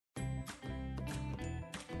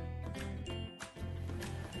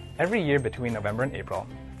Every year between November and April,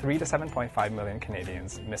 3 to 7.5 million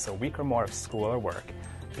Canadians miss a week or more of school or work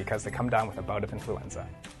because they come down with a bout of influenza.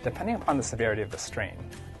 Depending upon the severity of the strain,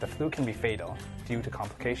 the flu can be fatal due to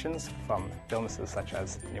complications from illnesses such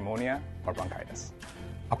as pneumonia or bronchitis.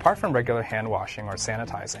 Apart from regular hand washing or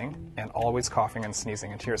sanitizing, and always coughing and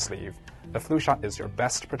sneezing into your sleeve, the flu shot is your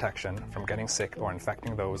best protection from getting sick or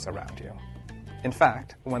infecting those around you. In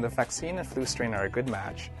fact, when the vaccine and flu strain are a good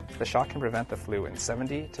match, the shot can prevent the flu in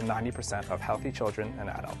 70 to 90% of healthy children and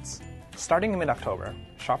adults. Starting in mid-October,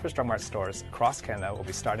 Shoppers Drug Mart stores across Canada will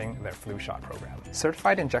be starting their flu shot program.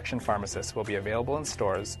 Certified injection pharmacists will be available in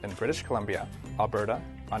stores in British Columbia, Alberta,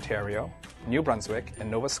 Ontario, New Brunswick, and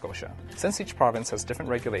Nova Scotia. Since each province has different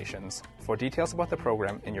regulations, for details about the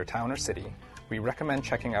program in your town or city, we recommend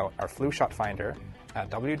checking out our flu shot finder at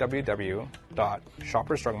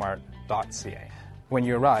www.shoppersdrugmart.ca. When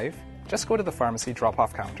you arrive, just go to the pharmacy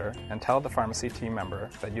drop-off counter and tell the pharmacy team member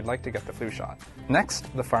that you'd like to get the flu shot. Next,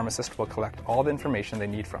 the pharmacist will collect all the information they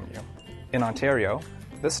need from you. In Ontario,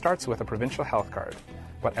 this starts with a provincial health card,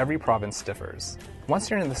 but every province differs. Once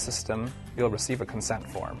you're in the system, you'll receive a consent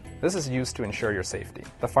form. This is used to ensure your safety.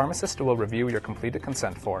 The pharmacist will review your completed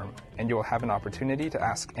consent form, and you will have an opportunity to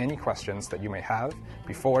ask any questions that you may have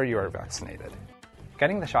before you are vaccinated.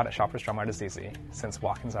 Getting the shot at Shoppers Drug Mart is easy, since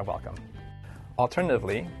walk-ins are welcome.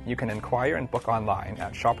 Alternatively, you can inquire and book online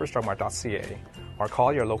at shoppersdrugmart.ca or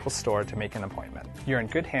call your local store to make an appointment. You're in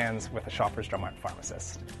good hands with a Shoppers Drug Mart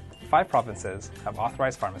pharmacist. 5 provinces have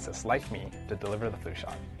authorized pharmacists like me to deliver the flu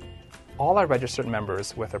shot. All are registered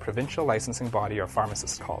members with a provincial licensing body or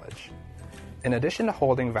pharmacist college. In addition to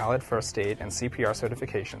holding valid first aid and CPR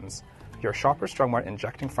certifications, your Shoppers Drug Mart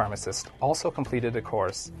injecting pharmacist also completed a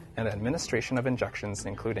course in the administration of injections,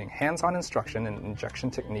 including hands-on instruction and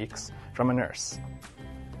injection techniques from a nurse.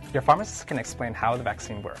 Your pharmacist can explain how the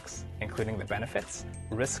vaccine works, including the benefits,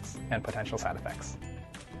 risks, and potential side effects.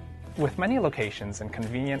 With many locations and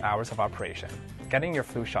convenient hours of operation, getting your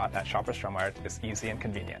flu shot at Shoppers Drug Mart is easy and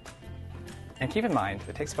convenient. And keep in mind,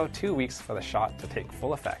 it takes about 2 weeks for the shot to take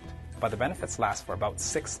full effect, but the benefits last for about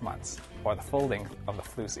 6 months, or the full length of the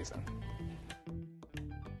flu season.